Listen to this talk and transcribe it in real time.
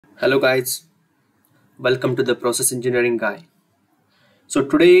Hello guys, welcome to the process engineering guy. So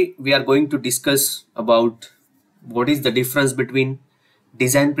today we are going to discuss about what is the difference between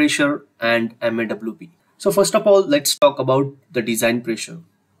design pressure and MAWP. So first of all, let's talk about the design pressure.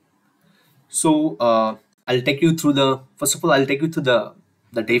 So I'll take you through the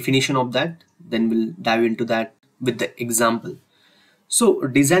definition of that, then we'll dive into that with the example. So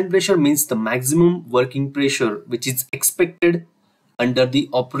design pressure means the maximum working pressure which is expected under the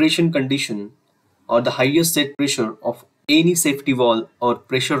operation condition or the highest set pressure of any safety valve or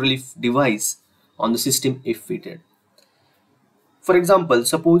pressure relief device on the system if fitted. For example,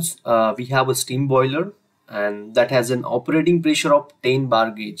 suppose we have a steam boiler and that has an operating pressure of 10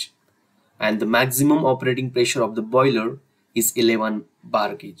 bar gauge and the maximum operating pressure of the boiler is 11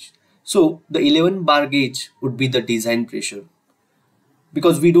 bar gauge. So the 11 bar gauge would be the design pressure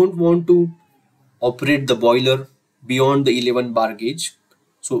because we don't want to operate the boiler beyond the 11 bar gauge,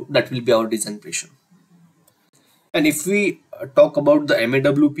 so that will be our design pressure. And if we talk about the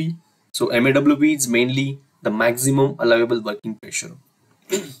MAWP, so MAWP is mainly the maximum allowable working pressure.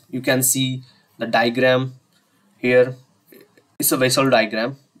 You can see the diagram here. It's a vessel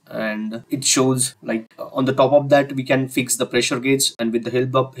diagram and it shows like on the top of that we can fix the pressure gauge, and with the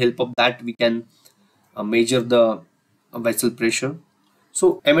help of that we can measure the vessel pressure.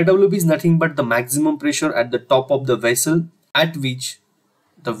 So MAWP is nothing but the maximum pressure at the top of the vessel at which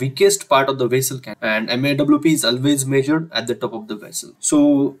the weakest part of the vessel can, and MAWP is always measured at the top of the vessel.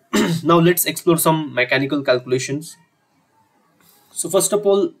 So now let's explore some mechanical calculations. So first of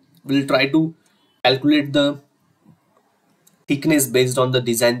all, we'll try to calculate the thickness based on the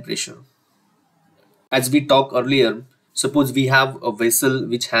design pressure. As we talked earlier, suppose we have a vessel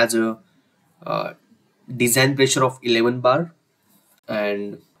which has a design pressure of 11 bar,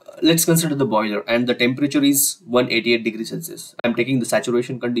 and let's consider the boiler and the temperature is 188 degrees Celsius. I'm taking the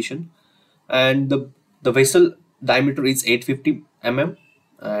saturation condition, and the vessel diameter is 850 mm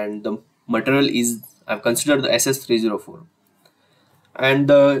and the material is, I've considered the SS304, and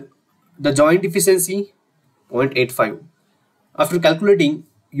the joint efficiency 0.85. After calculating,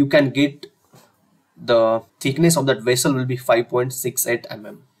 you can get the thickness of that vessel will be 5.68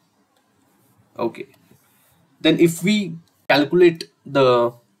 mm. Okay, then if we calculate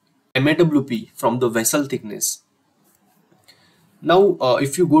the MAWP from the vessel thickness, now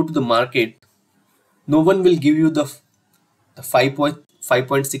if you go to the market, no one will give you the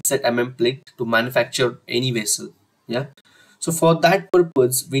 5.68 mm plate to manufacture any vessel. Yeah, so for that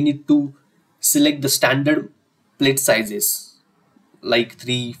purpose we need to select the standard plate sizes like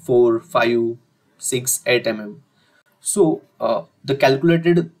 3, 4, 5, 6, 8 mm. So the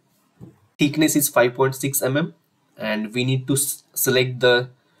calculated thickness is 5.6 mm and we need to select the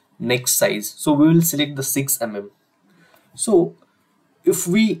next size, so we will select the 6 mm. So if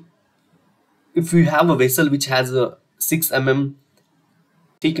we have a vessel which has a 6 mm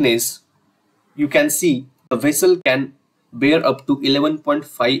thickness, you can see the vessel can bear up to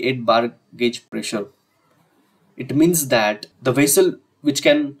 11.58 bar gauge pressure. It means that the vessel which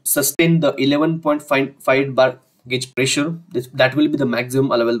can sustain the 11.5 bar gauge pressure, that will be the maximum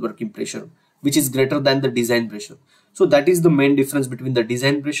allowable working pressure, which is greater than the design pressure. So that is the main difference between the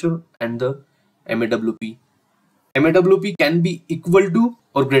design pressure and the MAWP. MAWP can be equal to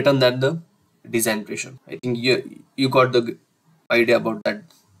or greater than the design pressure. I think you got the idea about that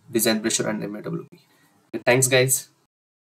design pressure and MAWP. Thanks guys.